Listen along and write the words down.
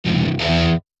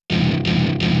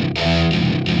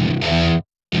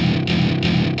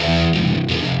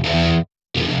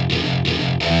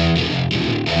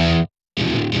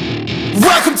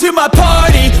to my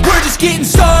party, we're just getting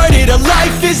started. A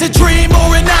life is a dream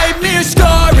or a nightmare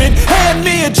scarring. Hand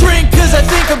me a drink cause I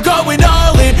think I'm going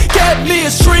all in. Get me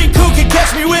a shrink who can catch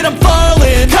me when I'm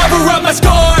falling. Cover up my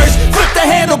scars, flip the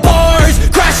handlebars,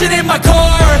 crashing in my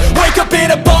car, wake up in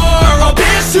a bar. I'll be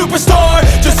a superstar,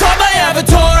 just on my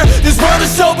avatar. This world is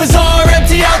so bizarre,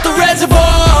 empty out the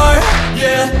reservoir.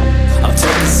 Yeah, I'm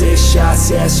taking 6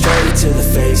 shots, yeah, straight to the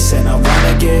face. And I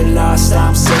wanna get lost,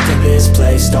 I'm sick of this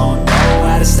place. Don't know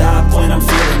how to stop when I'm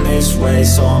feeling this way.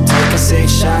 So I'm taking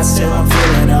 6 shots till I'm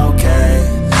feeling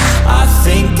okay. I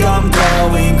think I'm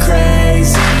going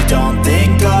crazy, don't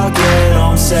think I'll get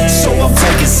home safe. So I'm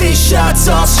taking 6 shots,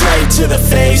 all straight to the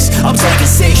face. I'm taking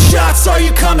 6 shots, are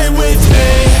you coming with me?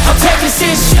 I'm taking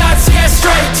 6 shots, yeah,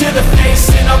 straight to the face.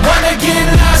 And I wanna get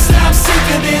lost, I'm sick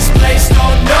of this place.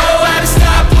 Don't know how to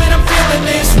stop when I'm feeling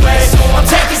this way. So I'm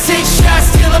taking 6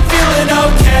 shots till I'm feeling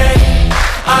okay.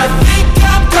 I think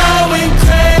I'm going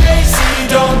crazy,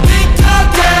 don't think I'll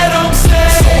get home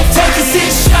safe. So I'm taking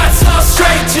 6 shots, all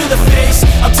straight to the face.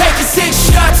 I'm taking 6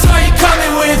 shots, are you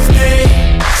coming with me?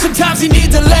 Sometimes you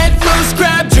need to let loose,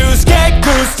 grab juice, get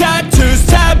goose, tattoos,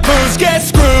 taboos, get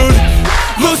screwed.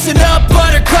 Loosen up,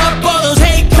 buttercup, all those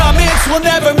hate comments will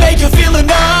never make you feel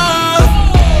enough.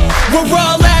 We're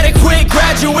all adequate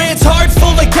graduates, heart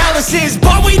full of calluses,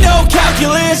 but we know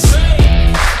calculus.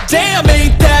 Damn,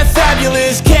 ain't that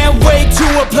fabulous? Can't wait to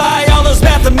apply all those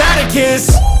mathematicus.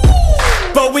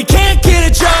 But we can't get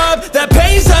a job that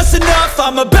pays us enough.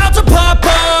 I'm about to pop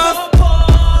off.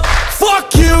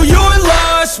 Fuck you, you're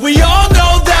lost. We all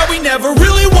know that we never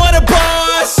really want a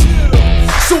boss.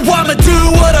 So I'ma do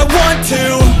what I want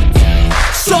to,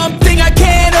 something I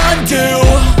can't undo.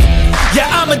 Yeah,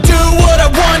 I'ma do what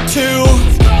I want to,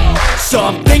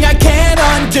 something I can't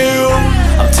undo.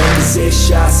 I'm taking 6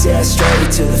 shots, yeah,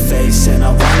 straight to the face. And I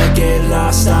wanna get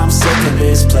lost, I'm sick of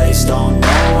this place. Don't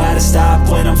know how to stop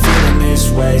when I'm feeling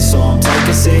this way. So I'm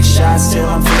taking 6 shots till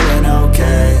I'm feeling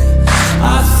okay.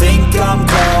 I think I'm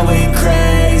going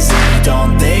crazy,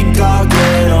 don't think I'll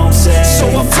get home safe. So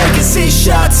I'm taking 6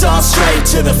 shots, all straight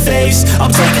to the face.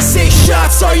 I'm taking 6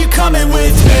 shots, are you coming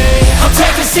with me? I'm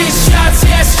taking 6 shots,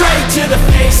 yeah, straight to the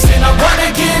face. And I wanna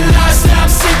get lost, I'm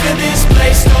sick of this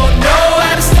place. Don't know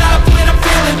how to stop when I'm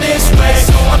feeling this way.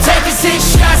 So I'm taking 6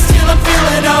 shots till I'm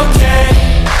feeling okay.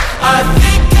 I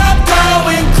think I'm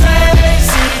going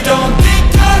crazy, don't think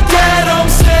I'll get home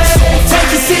safe. So I'm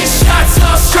taking 6 shots,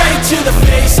 all straight to the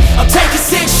face. I'm taking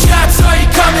 6 shots, are you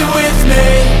coming with me?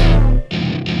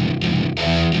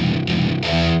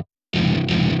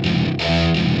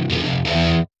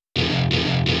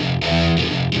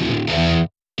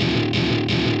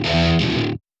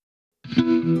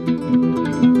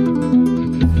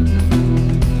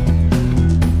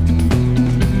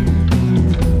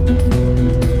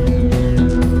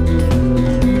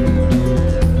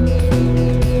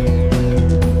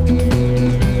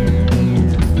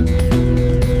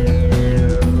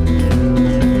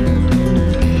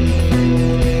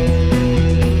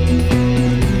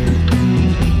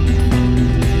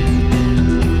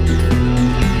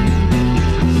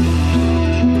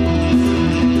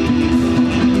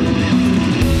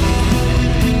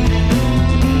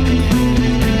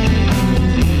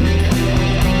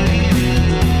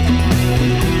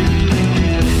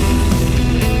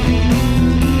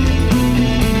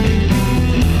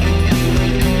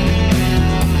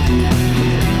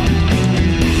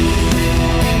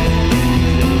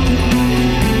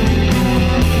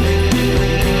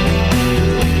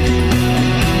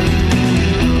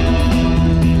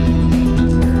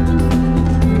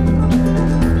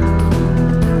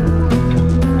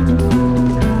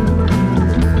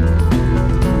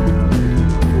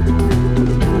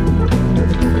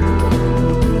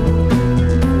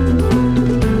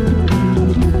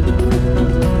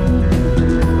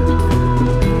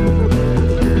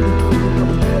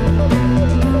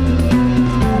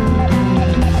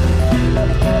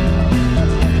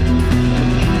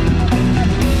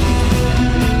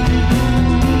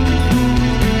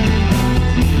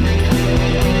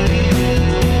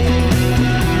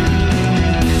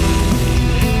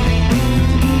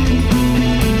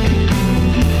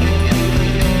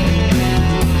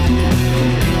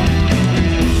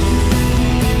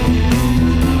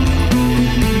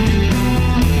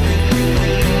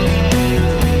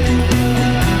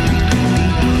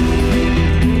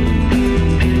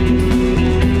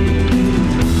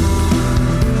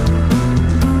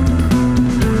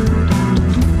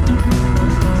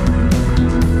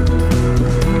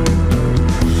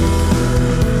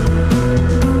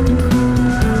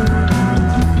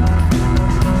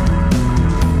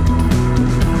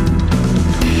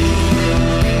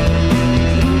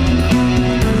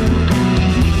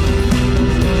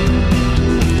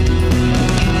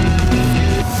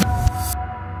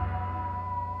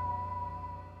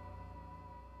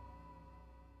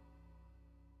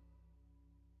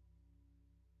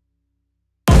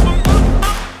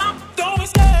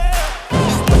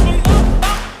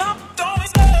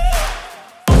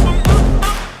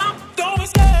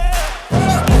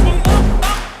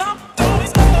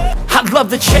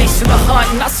 the chase and the hunt,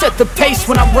 and I set the pace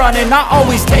when I'm running. I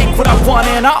always take what I want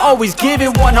and I always give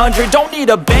it 100. Don't need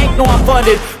a bank, no I'm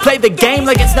funded. Play the game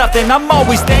like it's nothing. I'm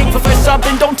always thankful for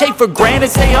something. Don't take for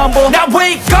granted, stay humble. Now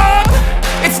wake up!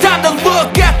 It's time to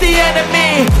look at the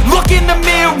enemy. Look in the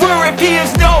mirror if he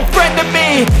is no friend to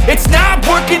me. It's not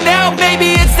working out,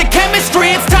 maybe it's the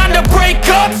chemistry. It's time to break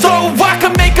up so I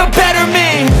can make a better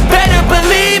me. Better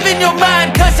believe in your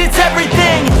mind, cause it's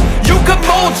everything. You can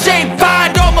mold, shape,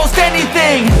 find almost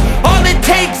anything. All it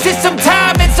takes is some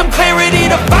time and some clarity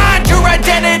to find your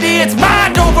identity. It's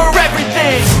mind over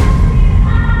everything.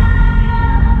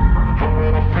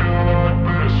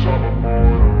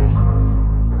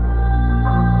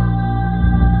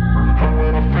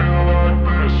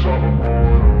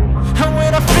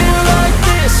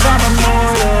 I'm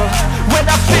immortal. When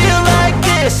I feel like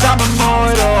this, I'm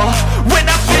immortal. When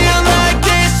I feel like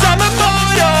this, I'm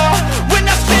immortal. When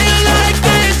I feel like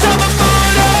this, I'm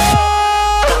immortal.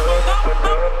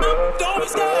 Don't be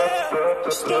scared.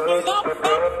 Just give me up.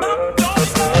 Don't be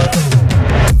scared.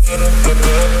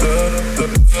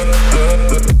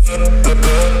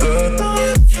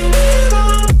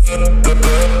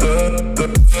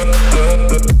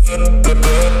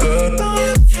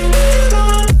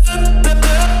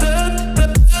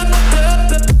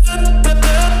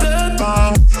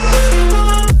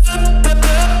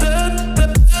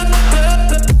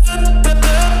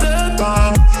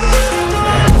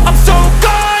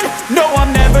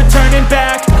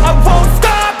 Back. I won't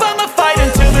stop, I'ma fight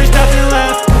until there's nothing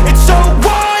left. It's so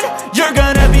on, you're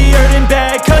gonna be hurting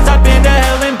bad, cause I've been to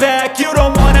hell and back. You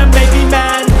don't wanna make me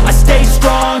mad, I stay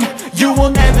strong, you will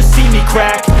never see me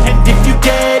crack. And if you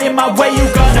get in my way, you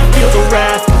gonna feel the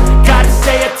wrath. Gotta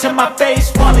say it to my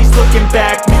face while he's looking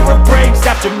back. Mirror breaks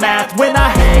after math, when I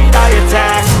hate I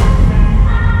attack.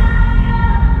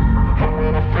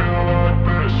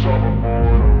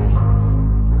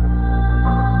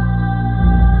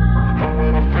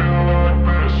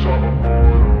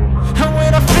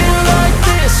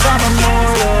 I'm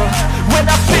immortal. When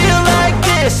I feel like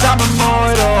this, I'm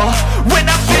immortal. When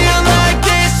I feel like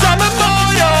this, I'm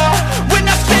immortal. When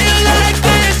I feel like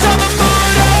this, I'm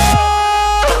immortal.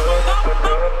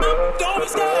 Don't be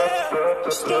scared.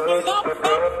 Just give me up.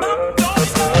 Don't be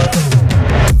scared.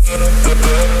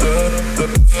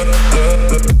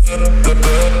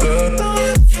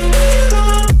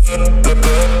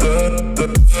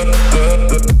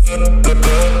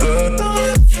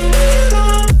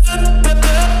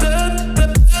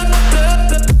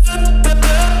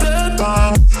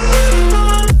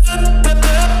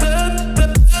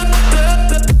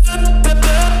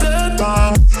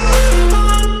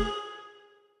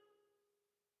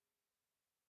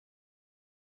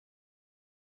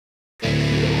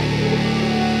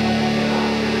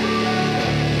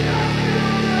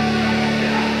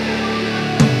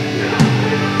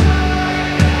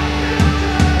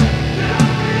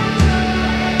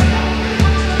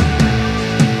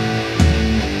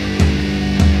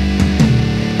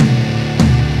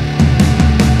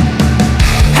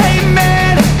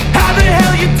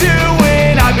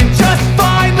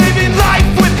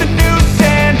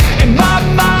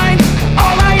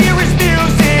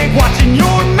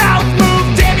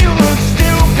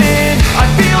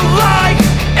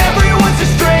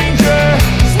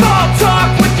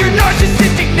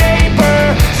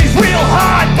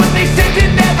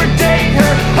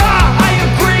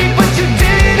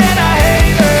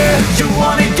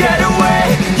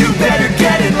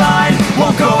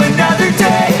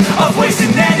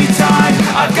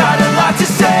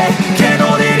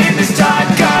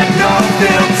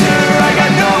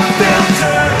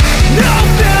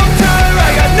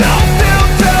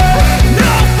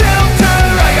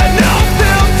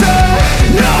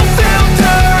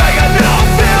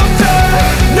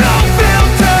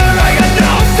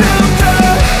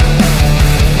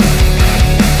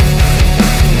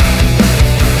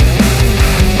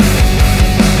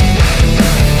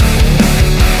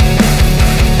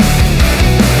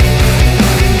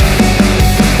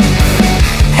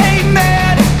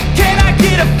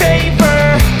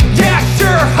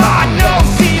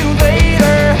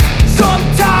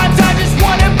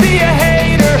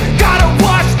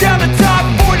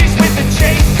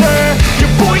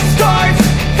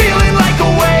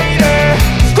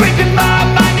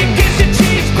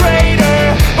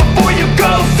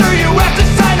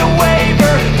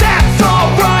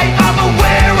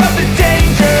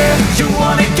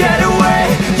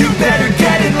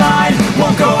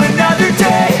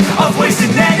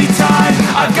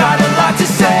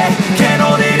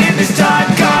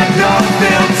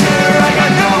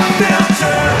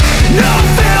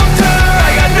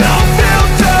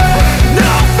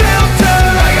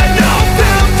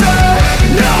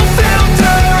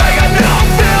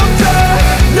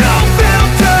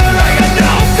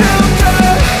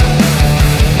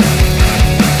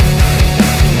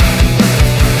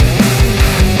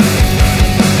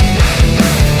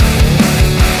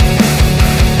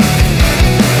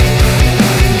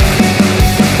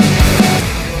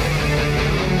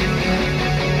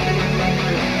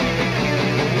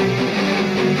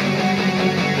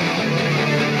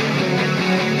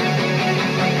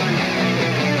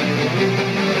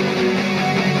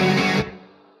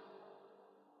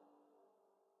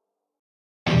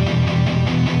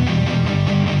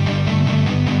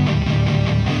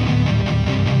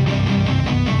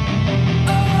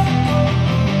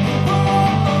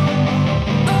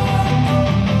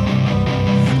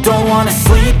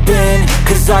 been,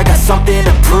 cause I got something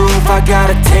to prove. I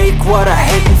gotta take what I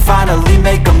hate and finally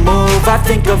make a move. I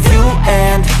think of you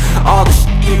and all the shit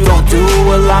you don't do.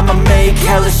 Well, I'ma make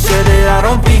hella sure that I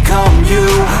don't become you.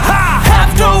 I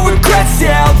have no regrets,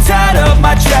 yeah, I'll tie up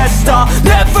my chest. I'll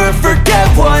never forget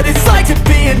what it's like to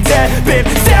be in debt. Been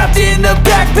stabbed in the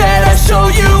back bed, I'll show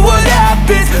you what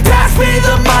happens. Pass me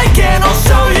the mic and I'll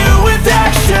show you with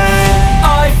action.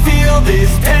 I feel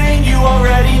this pain, you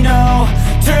already know.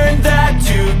 Turn that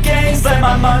to gains, let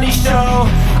my money show.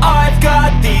 I've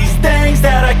got these things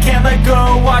that I can't let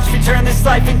go. Watch me turn this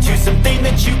life into something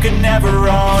that you can never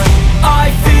own.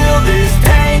 I feel this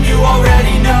pain, you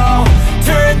already know.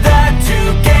 Turn that to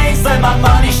gains, let my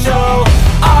money show.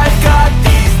 I've got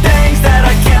these things that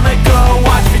I can't let go.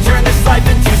 Watch me turn this life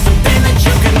into something that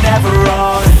you can never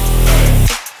own.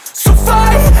 So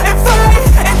fight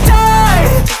and die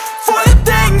for the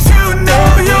things you know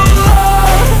you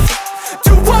love.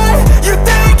 Do what you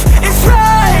think is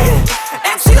right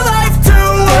and see life do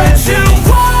what you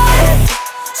want.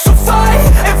 So fight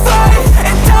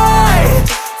and die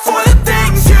for the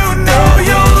things you know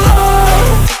you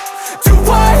love. Do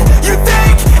what you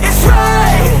think is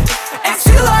right and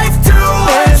see life do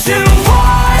what you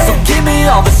want. So give me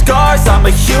all the scars, I'm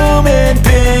a human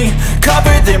being.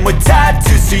 Cover them with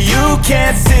tattoos so you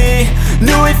can't see.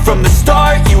 Knew it from the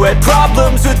start, you had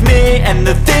problems with me and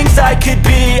the things I could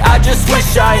be, I just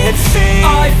wish I had seen.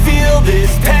 I feel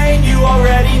this pain, you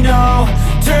already know.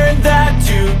 Turn that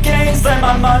to gains, let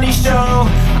my money show.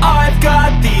 I've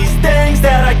got these things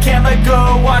that I can't let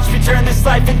go. Watch me turn this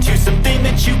life into something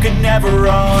that you can never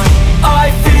own.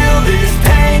 I feel this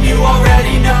pain, you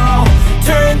already know.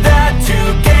 Turn that to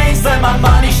gains,